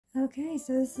Okay,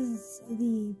 so this is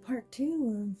the part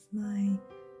 2 of my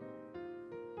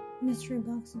mystery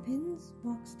box of pins,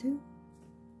 box 2.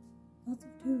 Lots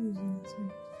of 2s in this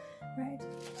one. Right,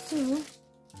 so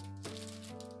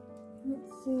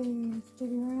let's see, stick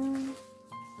around.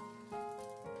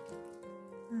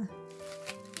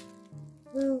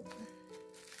 Well,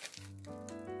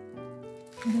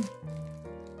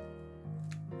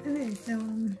 okay, so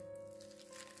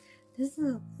this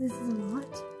is a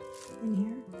lot in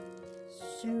here.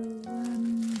 So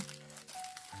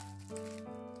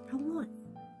probably won't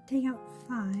take out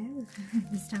 5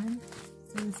 this time.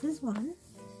 So this is 1.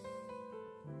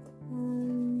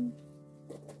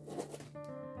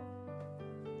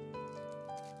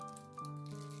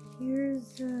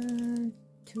 Here's 2.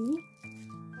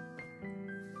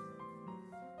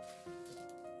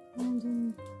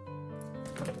 And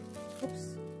oops.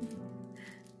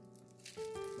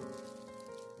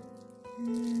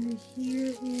 And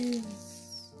here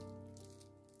is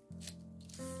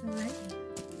 3.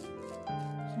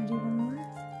 Should I do one more?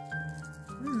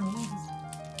 I don't know what is.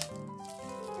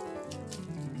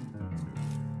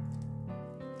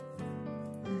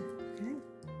 Okay.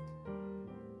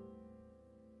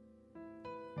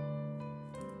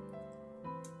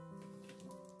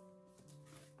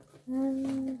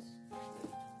 And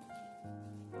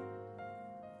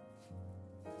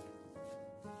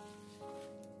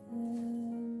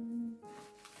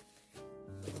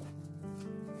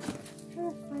try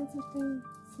to find something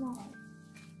small.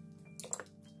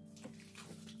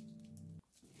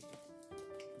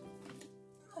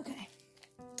 Okay,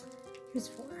 here's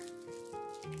 4,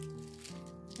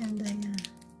 and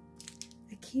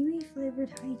a kiwi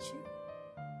flavored haichu.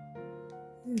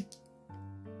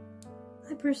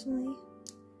 I personally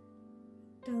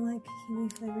don't like kiwi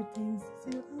flavored things,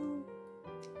 so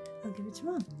I'll give it to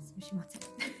Mom, so she wants it.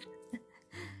 I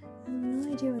have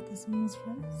no idea what this one was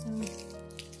from, so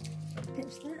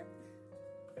pinch that.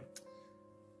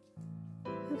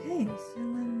 Okay, so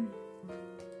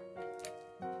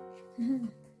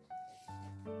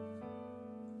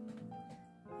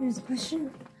here's a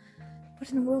question. What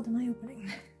in the world am I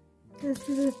opening? Let's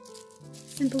do the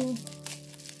simple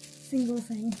single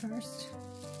thing first.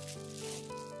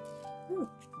 Ooh,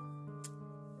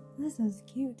 this is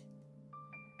cute.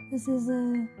 This is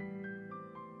a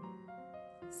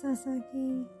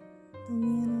Sasaki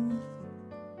Domiano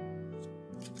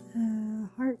the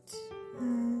Heart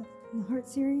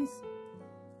series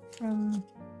from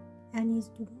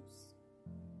adneysdoodles.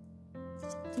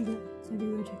 So do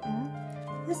go check that out.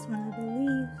 This one, I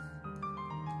believe,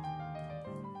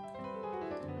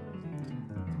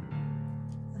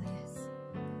 oh yes,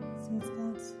 so it's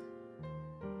got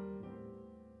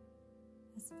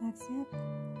this back stamp,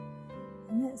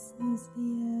 and this is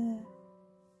the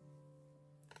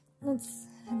let's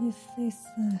have you face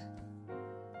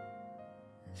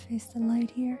the light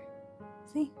here.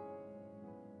 See?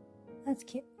 That's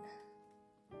cute.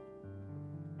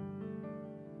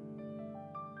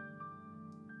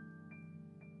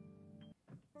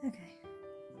 Okay.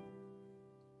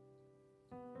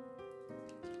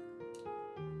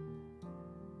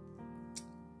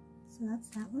 So that's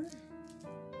that one.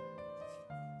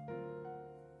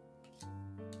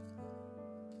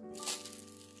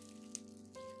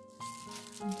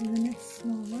 I'll do the next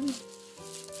small one,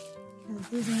 because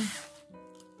these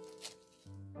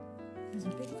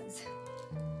are big ones.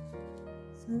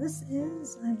 So this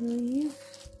is, I believe,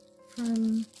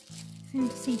 from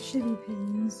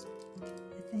fantasy.chibi.pins, I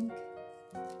think.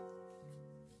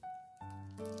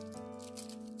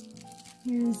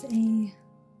 Here's a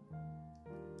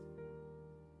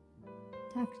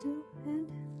tactile head,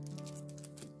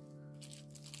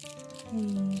 a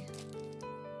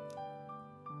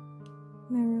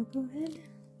Morocco head,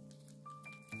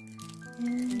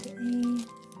 and a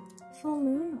full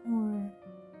moon or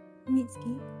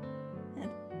Mitsuki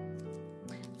head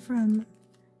from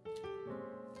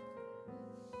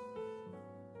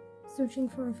Searching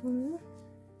for a Full Moon,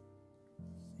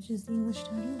 which is the English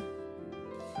title.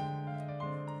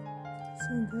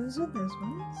 So those are those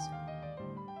ones.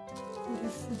 I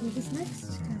guess I'll do this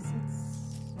next because it's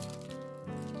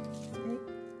big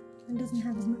and doesn't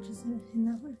have as much as in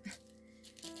that one.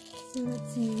 So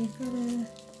let's see, we've got a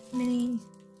mini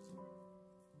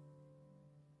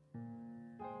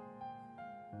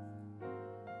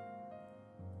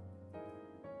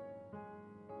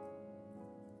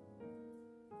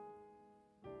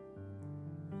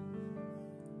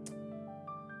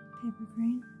paper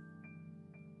crane.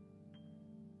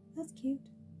 That's cute.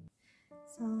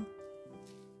 So I'll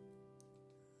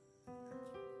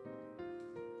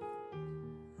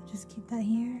just keep that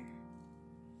here.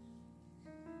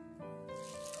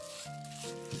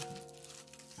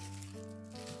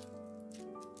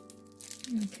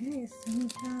 Okay, so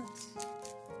we've got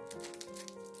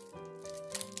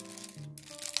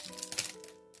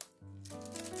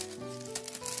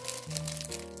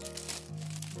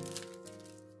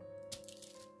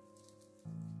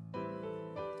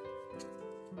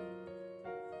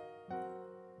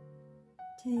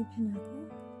Pinocchio.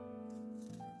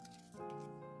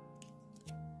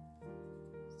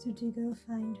 So to go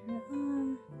find her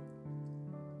on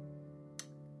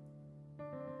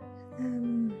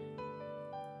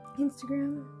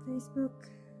Instagram, Facebook,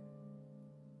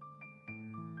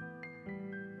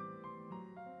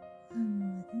 I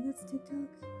think that's TikTok.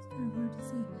 It's kind of hard to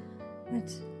see, but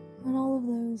on all of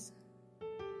those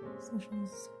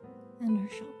socials and her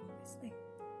shop, obviously.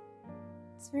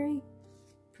 It's a very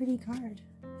pretty card.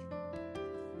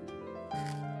 Let's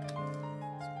put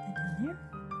that down there.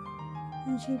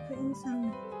 And she put in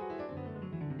some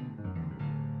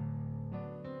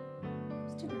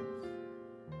stickers.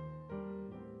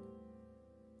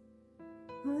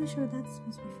 I'm not really sure what that's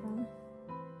supposed to be from.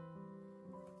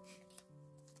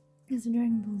 It's a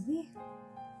Dragon Ball Z.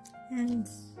 And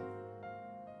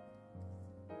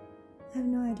I have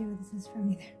no idea what this is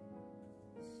from either.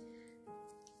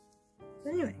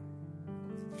 But anyway.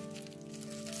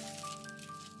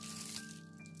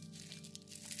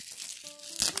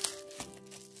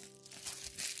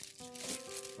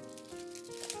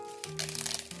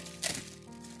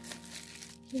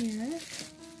 Here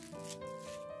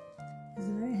is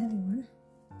a very heavy one.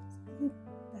 It's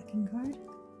a backing card.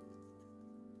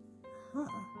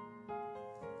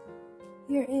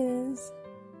 Here is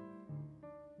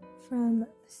from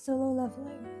Solo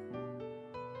Leveling,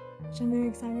 which I'm very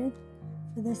excited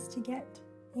for this to get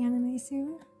the anime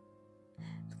soon.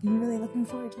 I'm really looking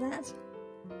forward to that.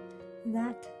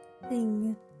 That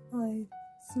thing, my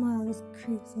smile just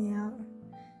creeps me out.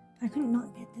 I could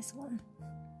not get this one.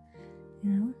 You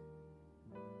know?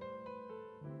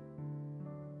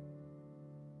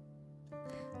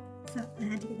 So I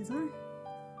had to get this on.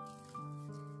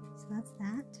 So that's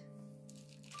that.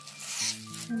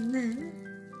 And then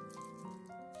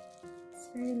it's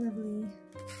very lovely.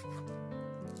 That's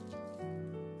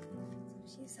what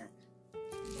she said.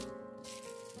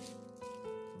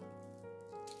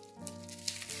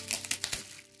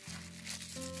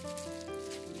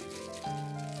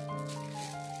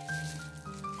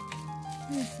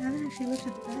 Yes, I haven't actually looked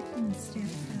at the backing stamp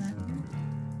for that one.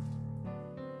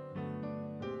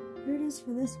 Here it is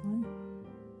for this one.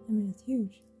 I mean, it's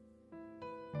huge.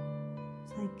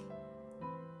 It's like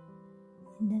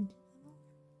indented.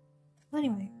 Well,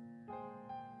 anyway,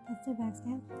 that's the back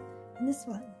stamp. And this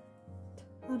one,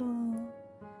 little,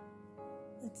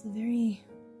 it's a very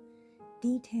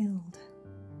detailed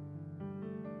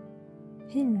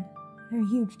pin. Very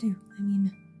huge too. I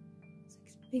mean, it's like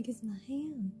as big as my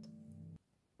hand.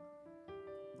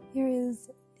 Here is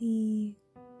the,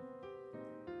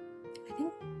 I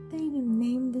think they even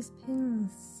named this pin the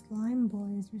Slime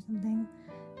Boys or something,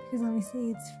 because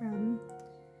obviously it's from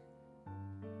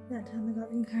that time I got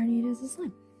reincarnated as a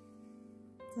slime.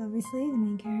 So obviously the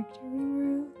main character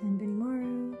Rimuru, then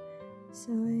Benimaru,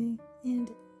 Soy,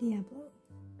 and Diablo.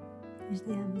 Which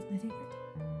Diablo's my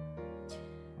favorite.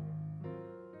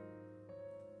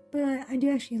 But I do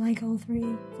actually like all four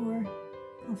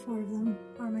of them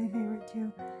are my favorite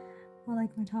too. Well,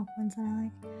 like my top ones that I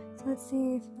like. So let's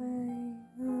see if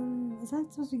I, is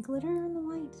that supposed to be glitter on the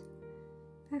white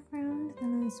background?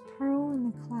 Then there's pearl in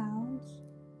the clouds.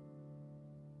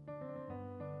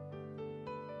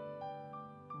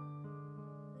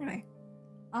 Anyway,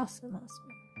 awesome.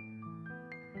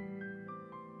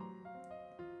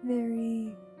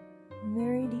 Very,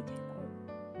 very detailed.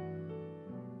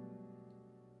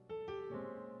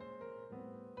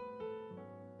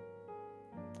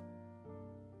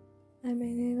 I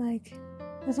mean, like,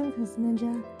 this one goes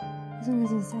ninja, this one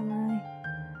goes samurai,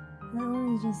 and that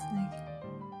one is just like,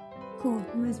 cool.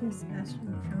 Reminds me of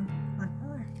Sebastian from Black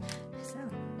Color. So,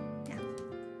 yeah.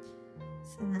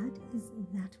 So that is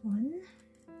that one.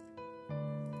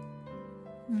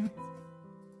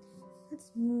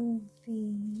 Let's move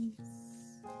these.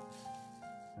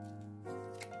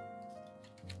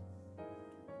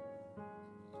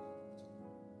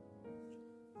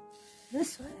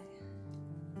 This way.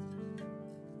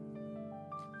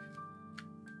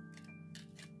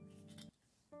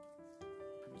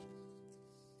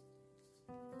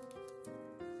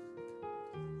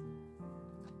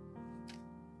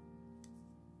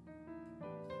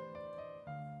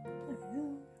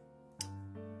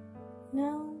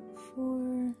 Now for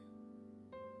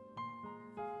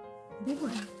the big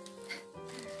one.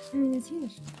 I mean, it's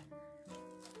huge.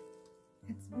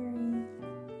 It's very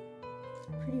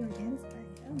pretty organza, I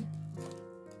know.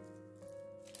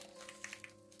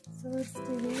 so let's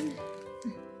dig in.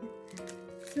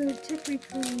 So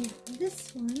technically,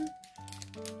 this one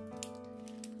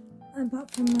I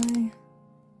bought from my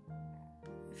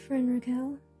friend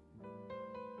Raquel,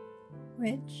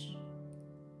 which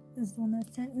is the one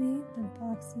that sent me the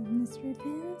box of mystery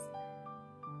pins.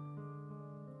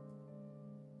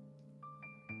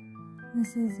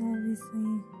 This is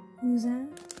obviously Muzan,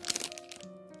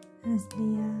 as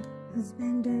the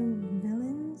Husbando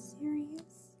Villain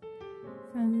series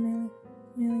from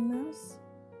maling.mouse,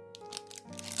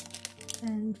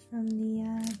 and from the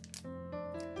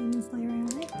Demon Slayer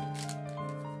anime. So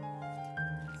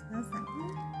that's that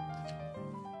one.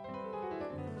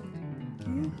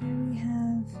 Okay, here we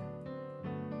have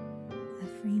a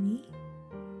freebie,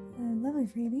 a lovely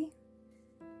freebie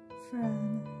from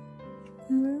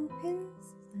uwu.pins. Is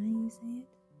that how you say it?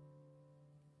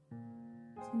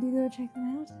 So do go check them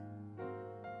out.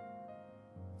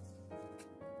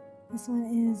 This one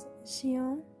is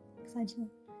Shion, because I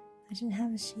didn't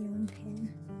have a Shion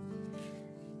pin,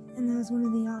 and that was one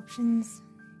of the options,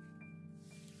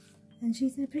 and she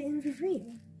said put it in for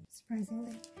free,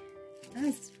 surprisingly. That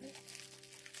was a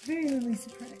very lovely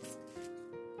surprise.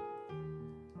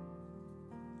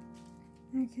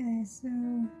 Okay, so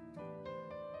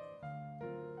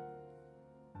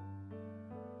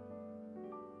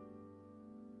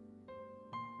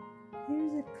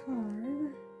here's a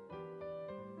card.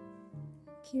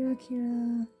 Kira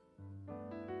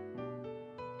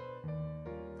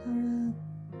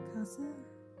Parakasa.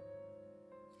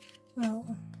 Well,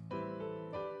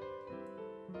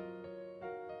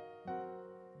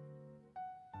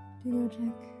 do go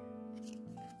check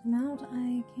them out.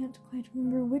 I can't quite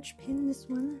remember which pin this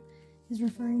one is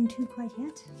referring to quite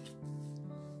yet.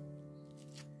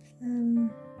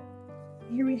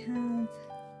 Here we have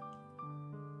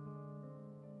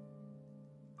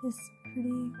this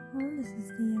pretty one. This is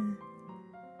the,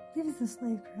 I believe it's the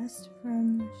Slave Crest from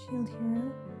Shield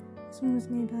Hero. This one was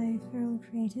made by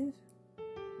Kreative.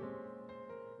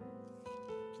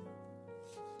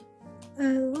 A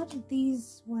lot of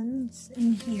these ones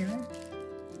in here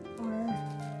are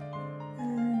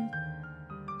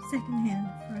secondhand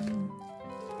from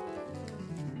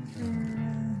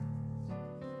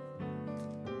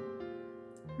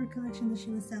her collection that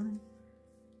she was selling.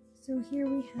 So here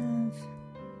we have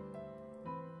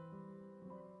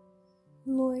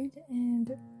Lloyd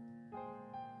and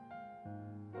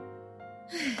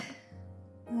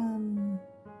man,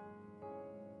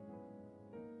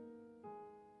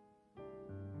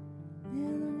 the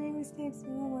name escapes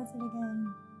me. What was it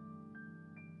again?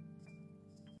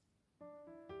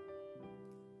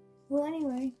 Well,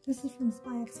 anyway, this is from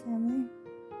Spy X Family.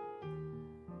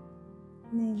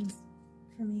 Names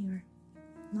for me are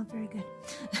not very good.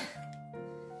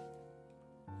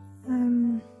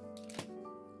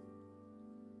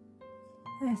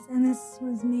 Yes, and this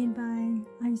was made by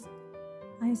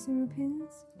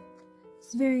Aisurupins.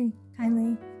 It's very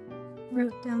kindly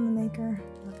wrote down the maker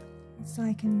so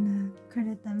I can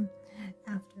credit them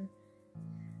after.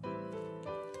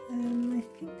 I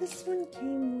think this one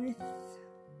came with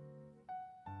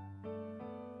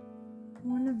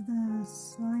one of the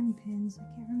slime pins. I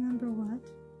can't remember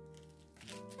what.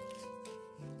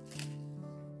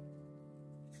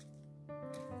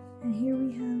 And here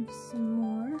we have some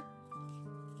more.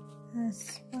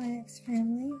 Spy X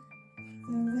Family.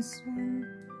 So this one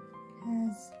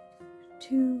has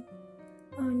 2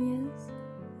 Anyas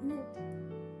in it.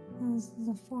 And this is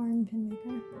a foreign pin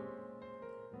maker.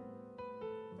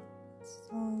 It's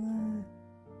all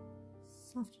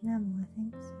soft enamel, I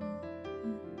think. So, yeah.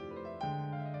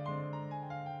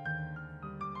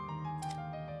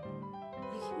 I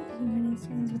keep thinking her name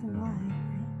starts with a Y,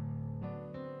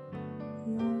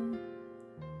 right?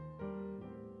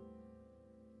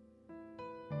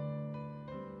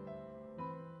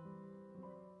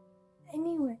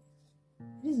 Anyway,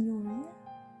 it is Yorin.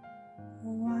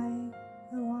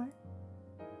 Y-O-R?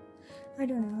 I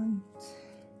don't know.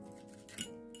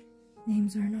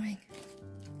 Names are annoying.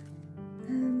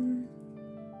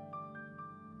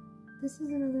 This is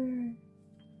another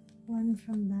one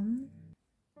from them.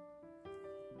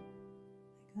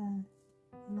 Like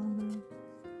a longer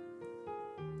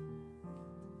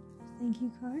thank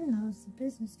you card, and that was the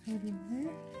business card over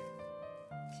there.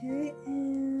 Okay,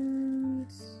 and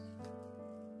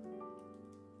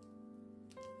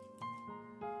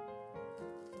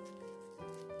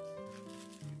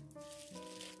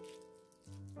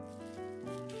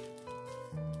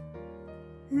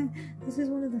this is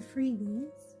one of the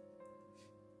freebies.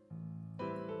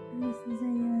 And this is a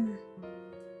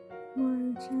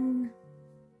Maruchan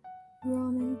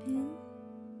ramen pin.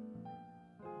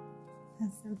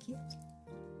 That's so cute.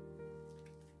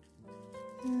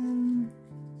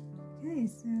 Okay,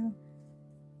 so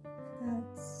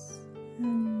that's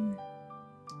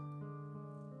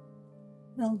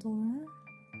Veldora.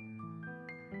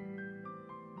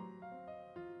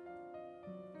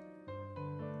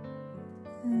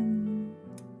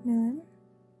 Millen.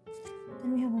 Then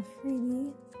we have a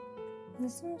freebie.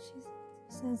 This one, she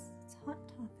says it's Hot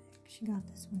Topic. She got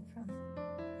this one from.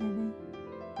 Maybe.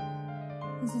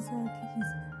 This is a cookie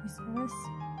service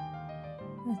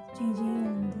with Gigi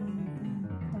and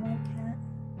the white cat.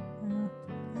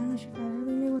 I'm not sure if I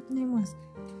really knew what the name was.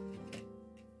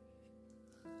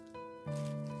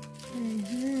 And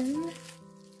then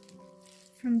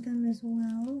from them as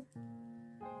well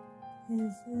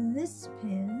is this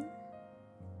pin.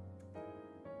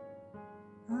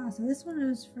 So this one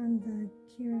is from the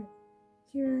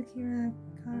Kara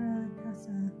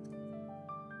Casa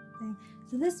thing.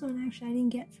 So this one actually I didn't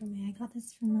get from me. I got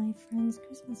this from my friend's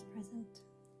Christmas present.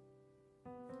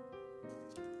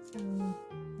 So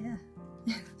yeah,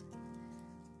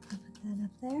 I'll put that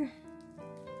up there.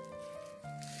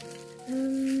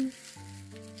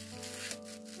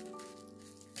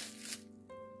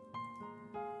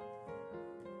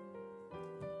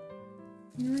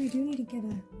 You know, I do need to get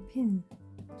a pin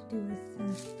to do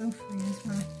with Belfry as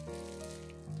well.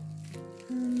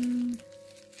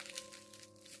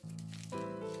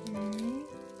 Okay.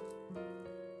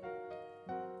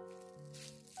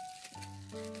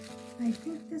 I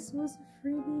think this was a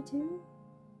freebie too.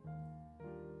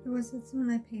 Or was it someone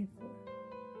I paid for?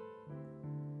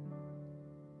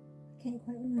 I can't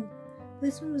quite remember.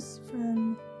 This one was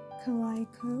from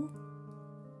KawaiiBox.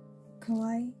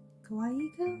 KawaiiBox?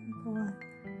 Or Kawaii?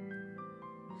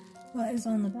 Well, it's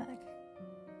on the back.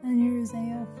 And here's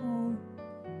a full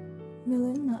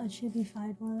Millen, not a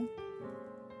chibi-fied one.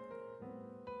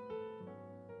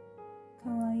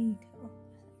 KawaiiBox.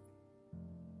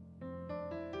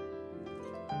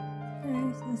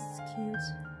 Okay, so this is cute.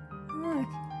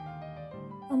 Look!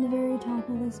 On the very top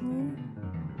of this one,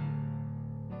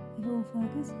 if it will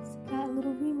focus, it's got a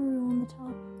little rumor on the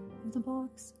top of the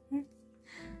box. Well,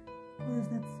 if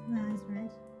that's my eyes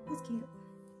right. That's cute.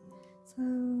 So,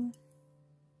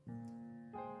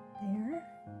 there.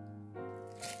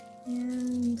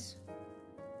 And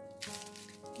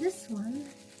this one,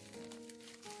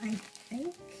 I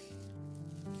think,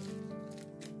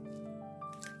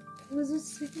 was a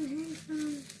secondhand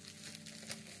from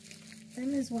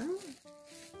them as well?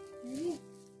 Maybe?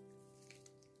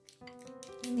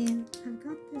 I mean, I've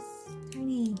got this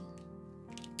tiny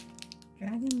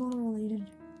Dragon Ball related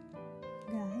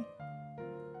guy.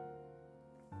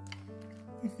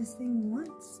 If this thing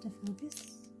wants to focus,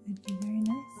 it'd be very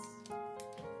nice.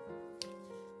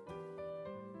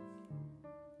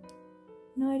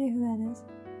 No idea who that is.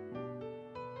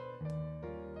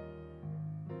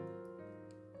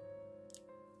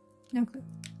 No clue.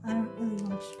 I don't really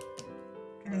watch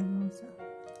Dragon Ball, so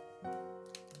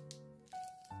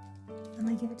I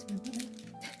might give it to my brother.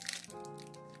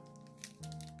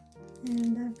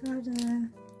 And I've got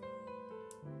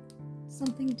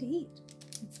something to eat.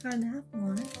 It's got an apple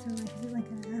on it, so like, is it like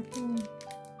an apple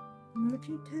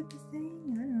mochi type of thing?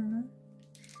 I don't know.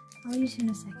 I'll eat it in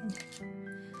a second.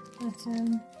 But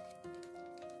and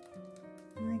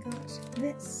I got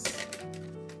this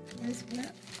as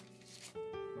well.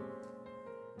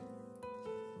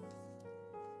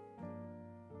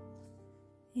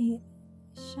 A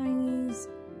Shinies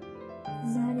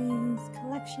Zaddy's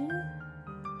collection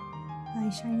by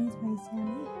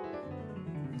shiniesbysammy.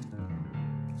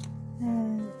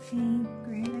 A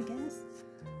grade, I guess.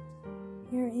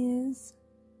 Here is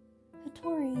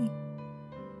Hattori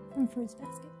from Fruits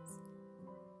Baskets.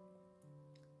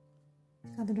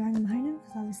 It's got the dragon behind him,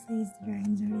 because obviously he's the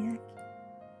dragon zodiac.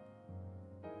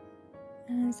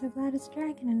 And I'm so glad it's a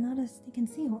dragon and not a stinking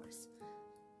seahorse,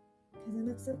 because it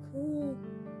looks so cool.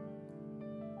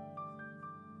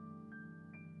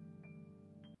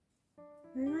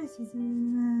 Very nice. He's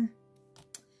in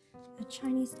a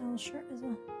Chinese style shirt as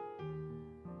well.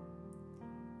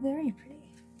 Very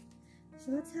pretty.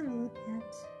 So let's have a look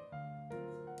at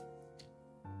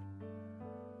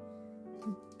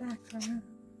the background.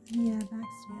 Yeah,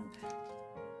 backstand.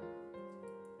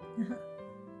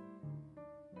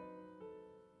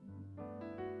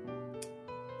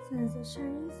 Says a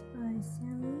Shinies by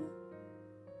Sammy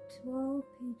to all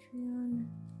Patreon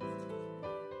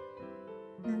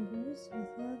members with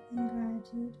love and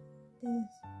gratitude.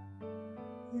 This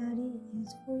Yadi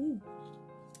is for you.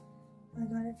 I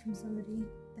got it from somebody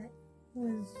that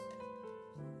was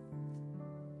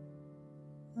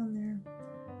on their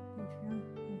Patreon,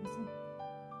 obviously,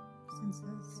 since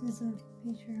this This is a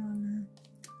Patreon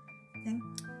thing.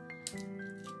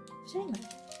 So anyway,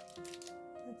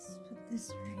 let's put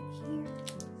this right here.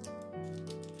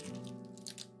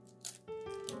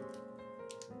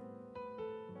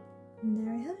 And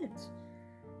there I have it.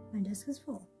 My desk is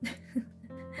full. Okay,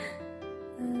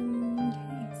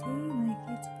 see, like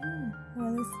it's full. Or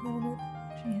at least a little bit I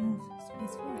actually have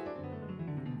space for it.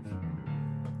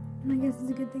 And I guess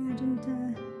it's a good thing I didn't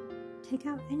take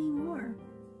out any more,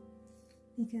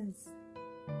 because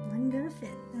it wasn't gonna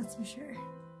fit, that's for sure.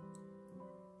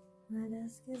 My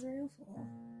desk is real full.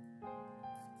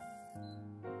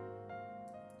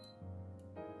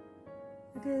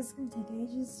 Okay, it's gonna take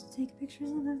ages to take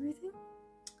pictures of everything.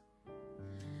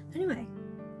 Anyway,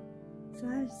 so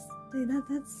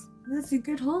that's a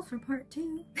good haul for part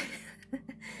 2.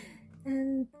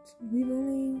 And we've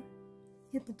only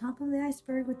hit the top of the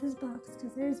iceberg with this box,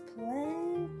 because there's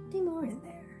plenty more in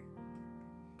there.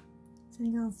 So I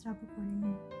think I'll stop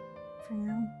recording for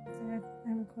now. So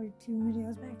I recorded 2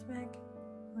 videos back to back,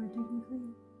 or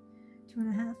technically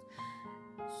 2.5.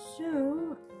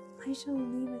 So I shall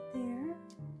leave it there.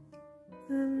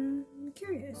 I'm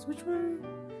curious, which one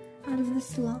out of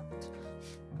this lot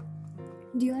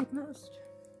do you like most?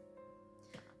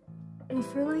 And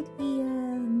for like the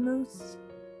most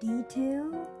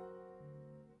detail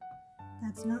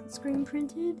that's not screen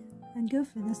printed, I'd go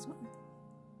for this one.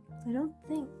 I don't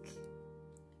think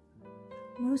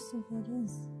most of it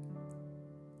is.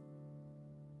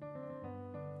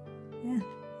 Yeah,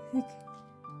 I think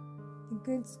a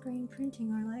good screen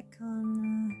printing are like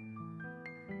on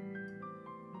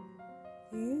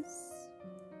this.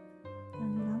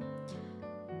 And you know,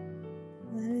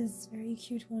 that is a very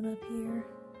cute one up here.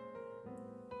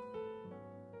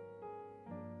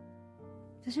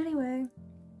 But anyway,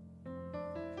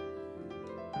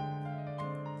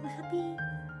 I'm happy.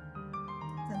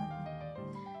 So,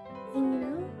 and you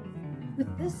know,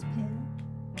 with this pin,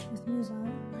 with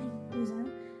Muzan,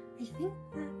 I think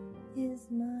that is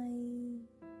my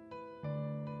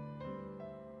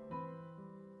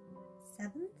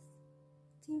 7th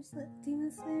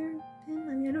Demon Slayer pin.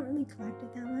 I mean, I don't really collect it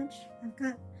that much. I've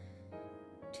got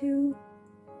 2,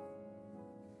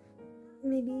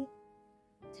 maybe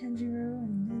Tanjiro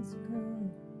and Nezuko,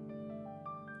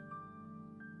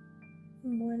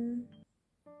 and 1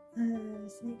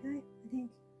 Snake Eye, I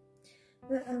think.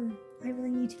 But I really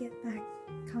need to get back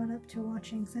caught up to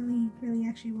watching, because I only really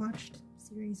actually watched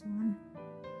series 1.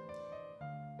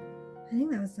 I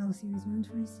think that was still series 1,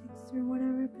 26 or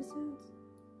whatever episodes,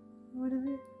 or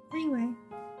whatever. Anyway,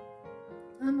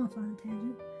 I'm off on a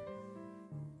tangent.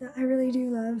 But I really do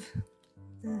love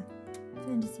the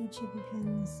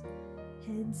fantasy.chibi.pins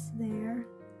heads there.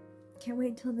 Can't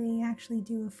wait till they actually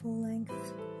do a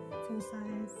full-length,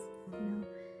 full-size, you know,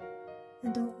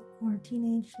 adult or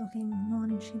teenage looking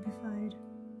non-chibified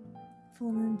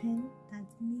full moon pin.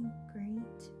 That's gonna be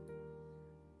great.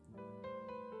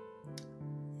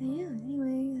 And yeah,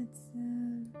 anyway,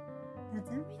 that's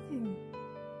everything.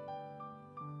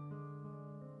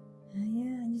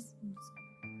 Yeah, I just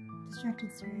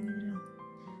distracted staring at it all.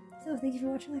 So thank you for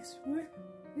watching, like, support.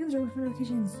 We have joy for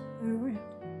notifications. Over.